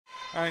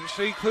And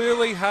she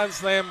clearly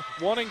has them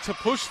wanting to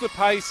push the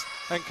pace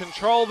and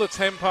control the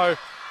tempo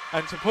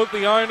and to put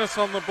the onus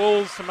on the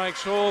Bulls to make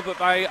sure that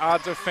they are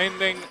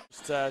defending.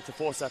 To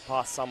force that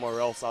pass somewhere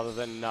else other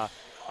than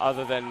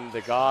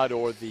the guard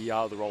or the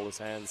roller's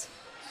hands.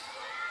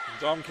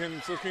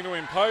 Dombkins looking to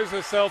impose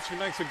herself. She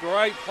makes a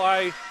great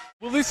play.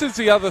 Well, this is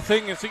the other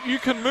thing, is that you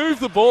can move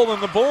the ball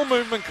and the ball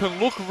movement can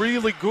look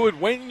really good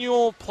when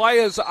your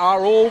players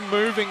are all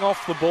moving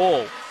off the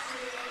ball.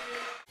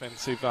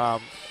 Offensive,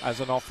 as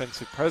an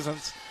offensive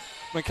presence.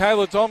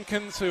 Mikaela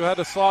Dombkins, who had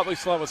a slightly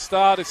slower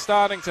start, is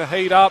starting to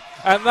heat up,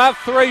 and that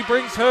three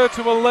brings her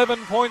to 11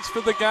 points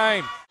for the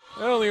game.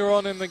 Earlier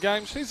on in the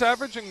game, she's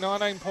averaging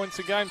 19 points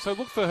a game, so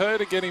look for her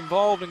to get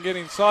involved and get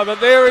inside. But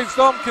there is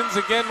Dombkins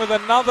again with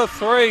another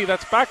three.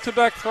 That's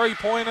back-to-back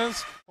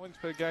three-pointers. Points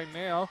per game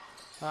now,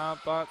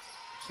 but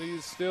she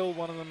is still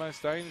one of the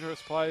most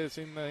dangerous players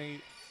in the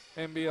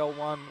NBL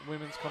 1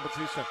 women's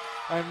competition.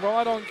 And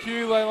right on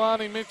cue,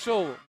 Leilani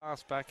Mitchell.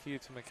 Pass back here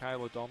to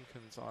Mikaela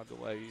Dombkins, I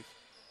believe.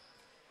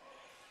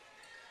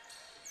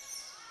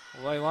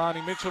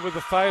 Leilani Mitchell with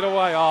the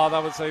fadeaway. Oh,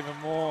 that was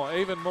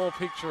even more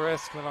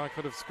picturesque than I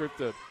could have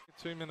scripted.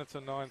 2 minutes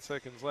and 9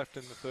 seconds left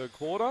in the third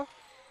quarter.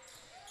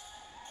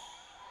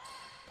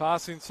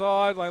 Pass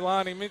inside,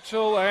 Leilani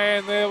Mitchell,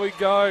 and there we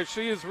go.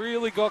 She has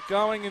really got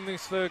going in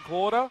this third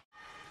quarter.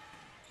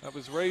 That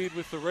was Reed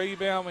with the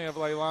rebound. We have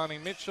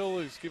Leilani Mitchell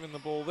who's given the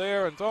ball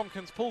there, and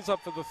Dombkins pulls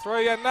up for the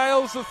three and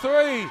nails the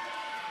three.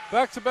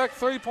 Back-to-back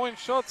three-point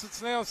shots.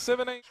 It's now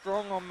 17.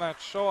 Strong on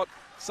that shot.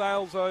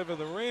 Sails over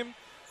the rim.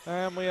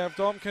 And we have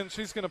Dombkins.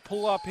 She's going to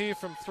pull up here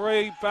from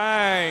three.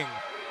 Bang.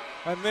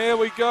 And there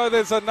we go.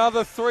 There's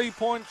another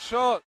three-point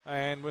shot.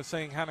 And we're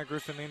seeing Hannah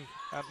Griffin in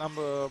at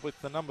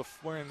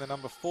wearing the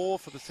number 4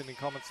 for the Sydney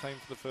Comets team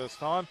for the first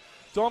time.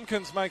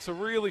 Dombkins makes a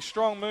really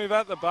strong move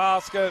at the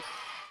basket.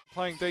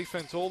 Playing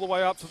defense all the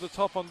way up to the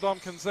top on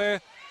Dombkins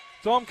there.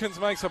 Dombkins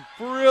makes a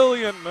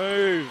brilliant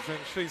move, and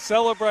she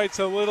celebrates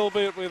a little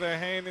bit with her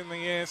hand in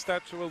the air,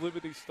 Statue of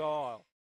Liberty style.